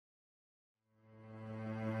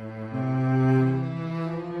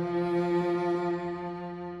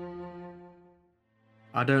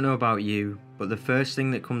I don't know about you, but the first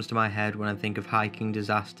thing that comes to my head when I think of hiking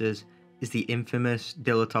disasters is the infamous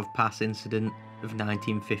Dylatov Pass incident of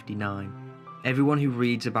 1959. Everyone who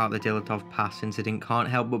reads about the Dylatov Pass incident can't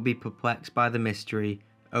help but be perplexed by the mystery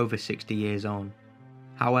over 60 years on.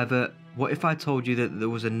 However, what if I told you that there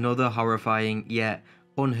was another horrifying yet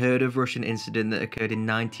unheard of Russian incident that occurred in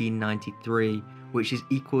 1993, which is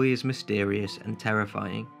equally as mysterious and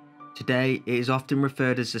terrifying? Today, it is often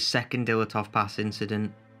referred as the second Dylatov Pass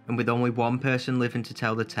incident, and with only one person living to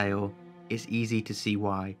tell the tale, it's easy to see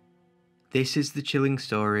why. This is the chilling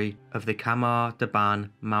story of the Khamar Daban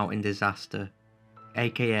Mountain Disaster,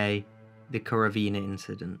 aka the Korovina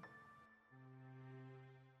incident.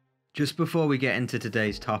 Just before we get into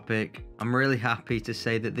today's topic, I'm really happy to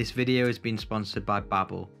say that this video has been sponsored by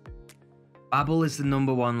Babbel. Babbel is the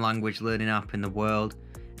 #1 language learning app in the world,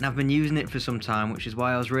 and I've been using it for some time, which is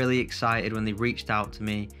why I was really excited when they reached out to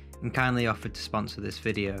me and kindly offered to sponsor this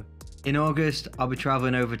video. In August, I'll be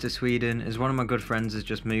travelling over to Sweden as one of my good friends has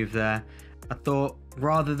just moved there. I thought,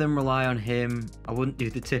 rather than rely on him, I wouldn't do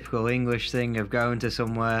the typical English thing of going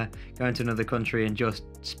to another country and just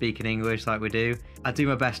speaking English like we do. I'd do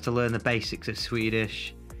my best to learn the basics of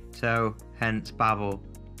Swedish, so hence Babbel.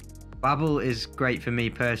 Babbel is great for me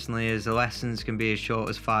personally, as the lessons can be as short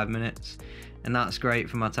as 5 minutes, and that's great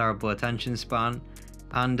for my terrible attention span.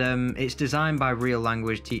 And it's designed by real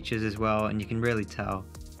language teachers as well, and you can really tell.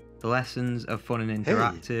 The lessons are fun and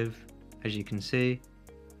interactive, as you can see.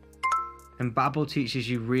 And Babbel teaches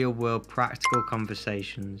you real-world practical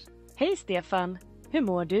conversations. Hej Stefan, hur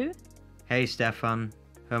mår du? Hey Stefan,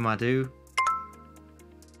 hur mår du?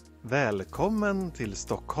 Välkommen till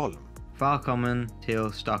Stockholm. Välkommen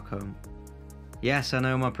till Stockholm. Yes, I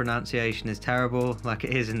know my pronunciation is terrible, like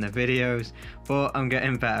it is in the videos, but I'm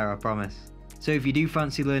getting better, I promise. So if you do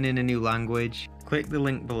fancy learning a new language, click the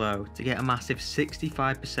link below to get a massive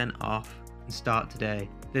 65% off and start today.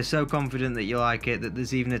 They're so confident that you like it that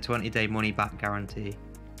there's even a 20-day money-back guarantee.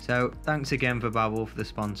 So thanks again for Babbel for the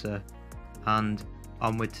sponsor, and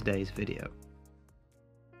on with today's video.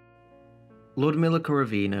 Ludmila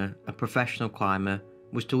Korovina, a professional climber,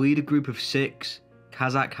 was to lead a group of 6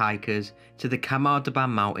 Kazakh hikers to the Khamar Daban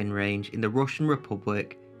mountain range in the Russian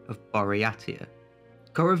Republic of Buryatia.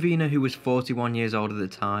 Korovina, who was 41 years old at the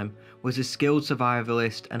time, was a skilled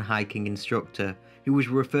survivalist and hiking instructor who was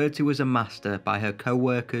referred to as a master by her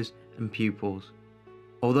co-workers and pupils.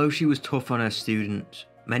 Although she was tough on her students,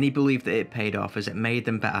 many believed that it paid off as it made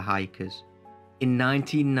them better hikers. In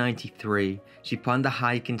 1993, she planned a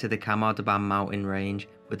hike into the Khamar Daban mountain range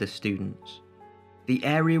with her students. The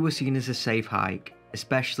area was seen as a safe hike,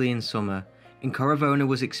 especially in summer, and Korovina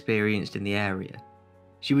was experienced in the area.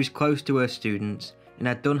 She was close to her students and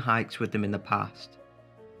had done hikes with them in the past.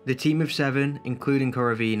 The team of 7, including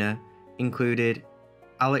Korovina, included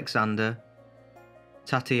Aleksander,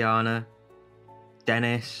 Tatyana,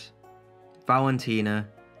 Denis, Valentina,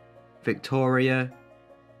 Viktoryia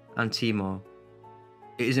and Timur.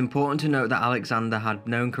 It is important to note that Aleksander had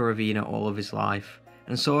known Korovina all of his life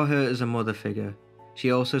and saw her as a mother figure.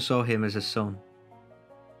 She also saw him as a son.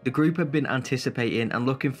 The group had been anticipating and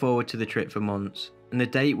looking forward to the trip for months, and the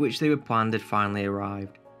date which they were planned had finally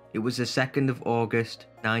arrived. It was the 2nd of August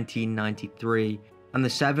 1993, and the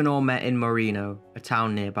 7 all met in Moreno, a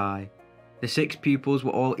town nearby. The 6 pupils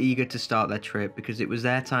were all eager to start their trip because it was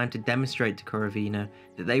their time to demonstrate to Korovina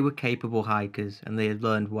that they were capable hikers and they had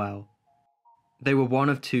learned well. They were one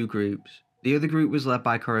of 2 groups. The other group was led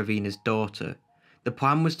by Korovina's daughter. The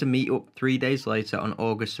plan was to meet up 3 days later on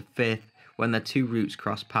August 5th when their 2 routes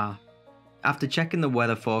crossed paths. After checking the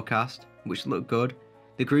weather forecast, which looked good,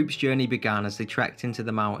 the group's journey began as they trekked into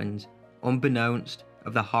the mountains, unbeknownst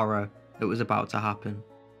of the horror that was about to happen.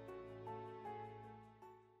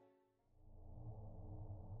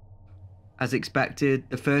 As expected,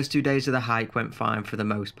 the first 2 days of the hike went fine for the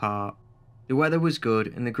most part. The weather was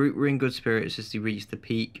good and the group were in good spirits as they reached the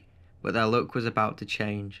peak, but their luck was about to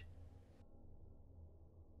change.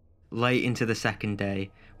 Late into the 2nd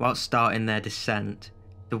day, whilst starting their descent,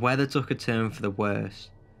 the weather took a turn for the worse.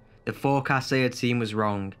 The forecast they had seen was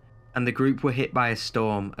wrong, and the group were hit by a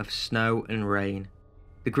storm of snow and rain.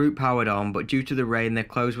 The group powered on, but due to the rain their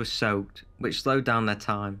clothes were soaked, which slowed down their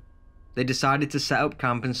time. They decided to set up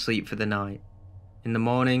camp and sleep for the night. In the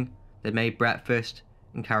morning, they made breakfast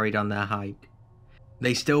and carried on their hike.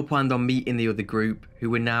 They still planned on meeting the other group, who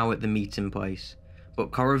were now at the meeting place,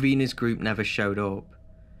 but Korovina's group never showed up.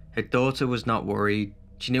 Her daughter was not worried.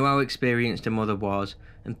 She knew how experienced her mother was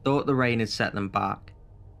and thought the rain had set them back.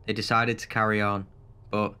 They decided to carry on,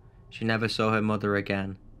 but she never saw her mother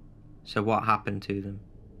again. So what happened to them?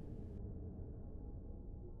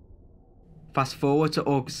 Fast forward to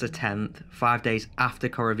August the 10th, 5 days after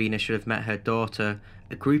Korovina should have met her daughter,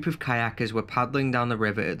 a group of kayakers were paddling down the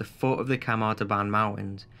river at the foot of the Khamar Daban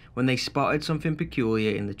mountains when they spotted something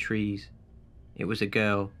peculiar in the trees. It was a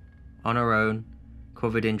girl, on her own,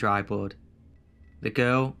 covered in dry blood. The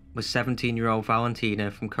girl was 17-year-old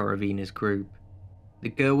Valentina from Korovina's group. The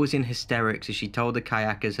girl was in hysterics as she told the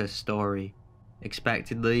kayakers her story.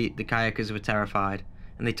 Expectedly, the kayakers were terrified,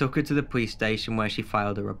 and they took her to the police station where she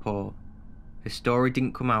filed a report. Her story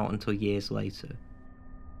didn't come out until years later.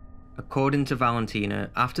 According to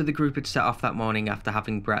Valentina, after the group had set off that morning after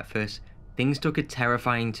having breakfast, things took a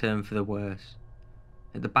terrifying turn for the worse.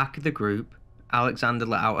 At the back of the group, Aleksander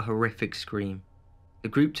let out a horrific scream. The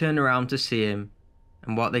group turned around to see him,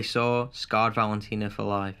 and what they saw scarred Valentina for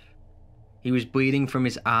life. He was bleeding from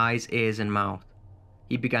his eyes, ears and mouth.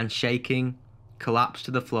 He began shaking, collapsed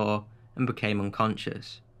to the floor, and became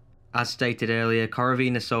unconscious. As stated earlier,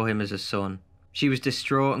 Korovina saw him as a son. She was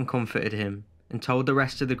distraught and comforted him, and told the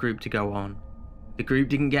rest of the group to go on. The group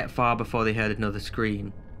didn't get far before they heard another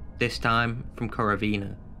scream, this time from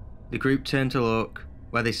Korovina. The group turned to look,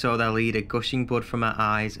 where they saw their leader gushing blood from her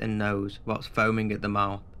eyes and nose whilst foaming at the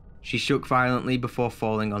mouth. She shook violently before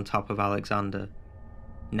falling on top of Aleksander.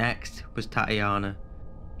 Next was Tatyana.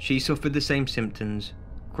 She suffered the same symptoms,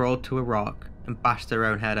 crawled to a rock and bashed her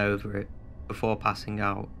own head over it, before passing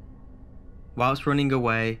out. Whilst running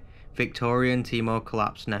away, Viktoryia and Timur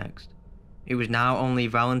collapsed next. It was now only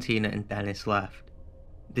Valentina and Denis left.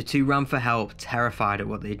 The two ran for help, terrified at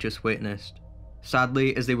what they had just witnessed.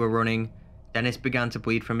 Sadly, as they were running, Denis began to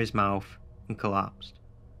bleed from his mouth and collapsed.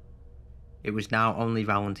 It was now only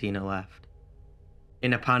Valentina left.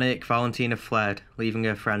 In a panic, Valentina fled, leaving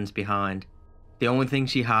her friends behind. The only thing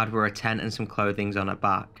she had were a tent and some clothing on her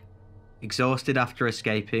back. Exhausted after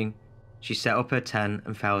escaping, she set up her tent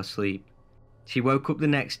and fell asleep. She woke up the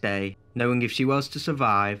next day, knowing if she was to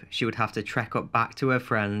survive, she would have to trek up back to her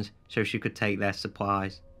friends so she could take their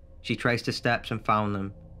supplies. She traced her steps and found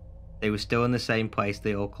them. They were still in the same place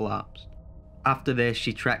they all collapsed. After this,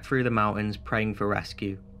 she trekked through the mountains praying for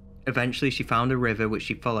rescue. Eventually she found a river which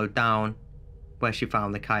she followed down, where she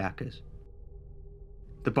found the kayakers.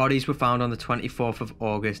 The bodies were found on the 24th of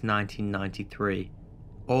August 1993.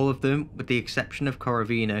 All of them, with the exception of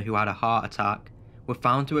Korovina, who had a heart attack, were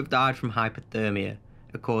found to have died from hypothermia,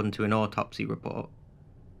 according to an autopsy report.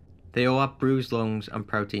 They all had bruised lungs and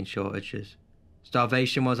protein shortages.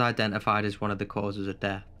 Starvation was identified as one of the causes of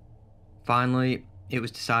death. Finally, it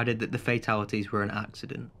was decided that the fatalities were an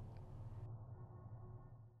accident.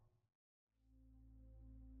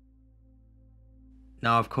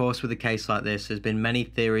 Now, of course, with a case like this, there's been many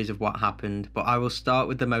theories of what happened, but I will start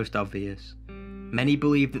with the most obvious. Many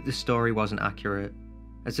believe that the story wasn't accurate.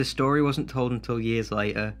 As the story wasn't told until years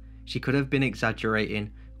later, she could have been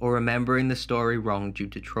exaggerating or remembering the story wrong due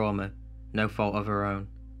to trauma, no fault of her own.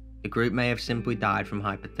 The group may have simply died from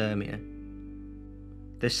hypothermia.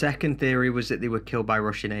 The second theory was that they were killed by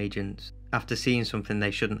Russian agents, after seeing something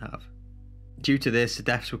they shouldn't have. Due to this, the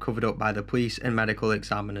deaths were covered up by the police and medical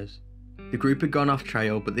examiners. The group had gone off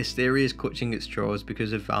trail, but this theory is clutching at straws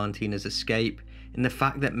because of Valentina's escape and the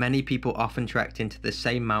fact that many people often trekked into the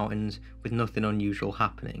same mountains with nothing unusual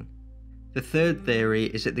happening. The third theory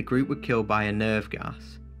is that the group were killed by a nerve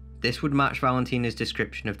gas. This would match Valentina's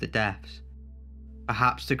description of the deaths.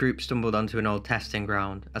 Perhaps the group stumbled onto an old testing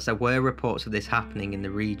ground, as there were reports of this happening in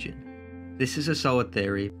the region. This is a solid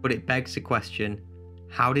theory, but it begs the question,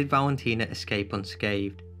 how did Valentina escape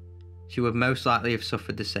unscathed? She would most likely have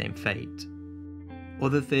suffered the same fate.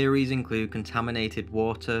 Other theories include contaminated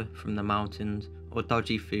water from the mountains or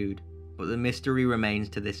dodgy food, but the mystery remains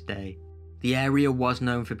to this day. The area was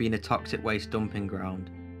known for being a toxic waste dumping ground.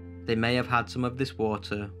 They may have had some of this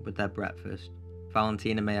water with their breakfast.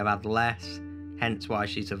 Valentina may have had less, hence why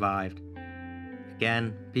she survived.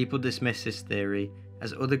 Again, people dismiss this theory,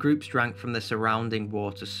 as other groups drank from the surrounding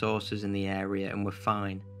water sources in the area and were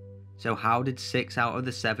fine. So how did 6 out of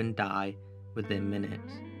the 7 die within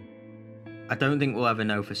minutes? I don't think we'll ever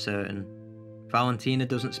know for certain. Valentina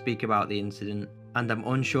doesn't speak about the incident, and I'm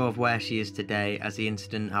unsure of where she is today, as the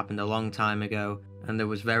incident happened a long time ago and there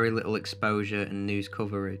was very little exposure and news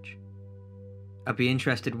coverage. I'd be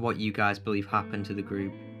interested in what you guys believe happened to the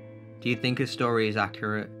group. Do you think her story is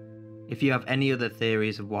accurate? If you have any other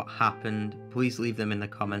theories of what happened, please leave them in the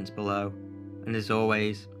comments below. And as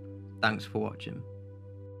always, thanks for watching.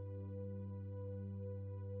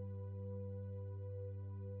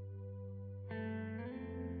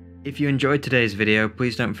 If you enjoyed today's video,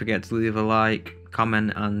 please don't forget to leave a like,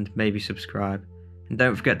 comment and maybe subscribe. And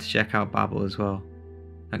don't forget to check out Babbel as well.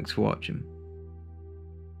 Thanks for watching.